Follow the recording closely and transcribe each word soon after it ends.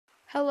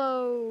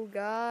Hello,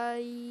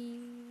 guys.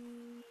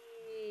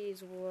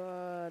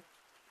 What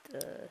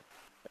the?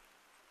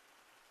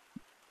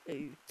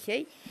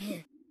 Okay.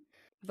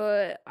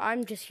 But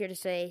I'm just here to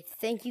say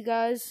thank you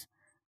guys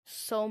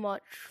so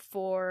much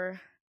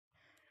for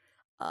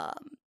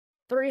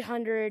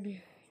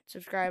 300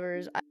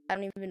 subscribers. I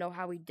don't even know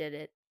how we did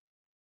it.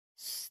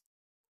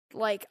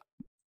 Like,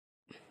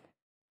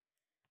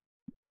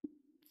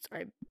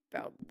 sorry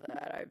about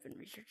that. I've been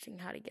researching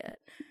how to get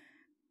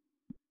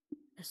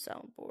a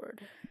soundboard.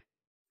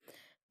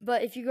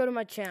 But if you go to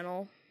my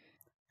channel,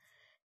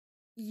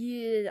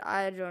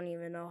 I don't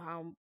even know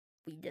how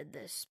we did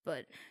this,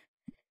 but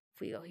if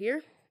we go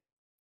here,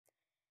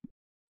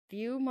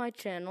 view my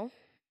channel,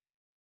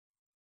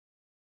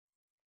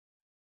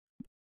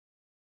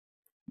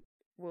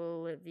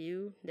 will it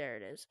view? There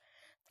it is.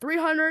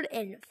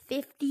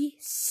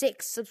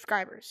 356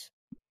 subscribers.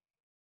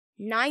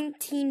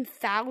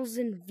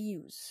 19,000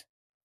 views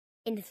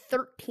in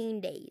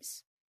 13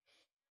 days.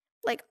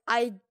 Like,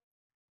 I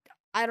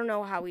don't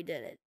know how we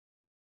did it,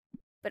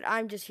 but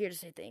I'm just here to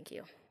say thank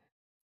you.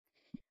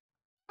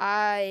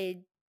 I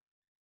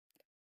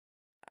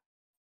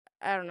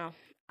don't know.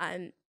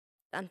 I'm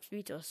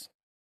speechless.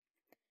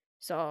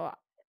 So,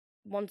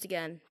 once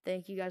again,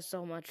 thank you guys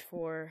so much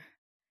for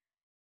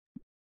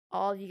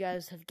all you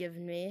guys have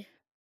given me.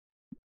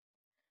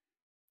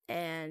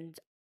 And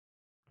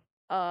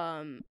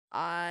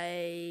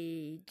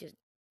I just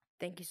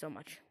thank you so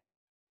much.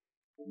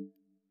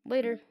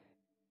 Later.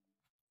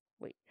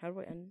 Wait, how do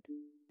I end?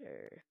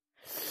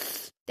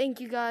 Thank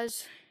you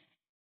guys,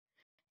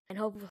 and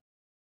hope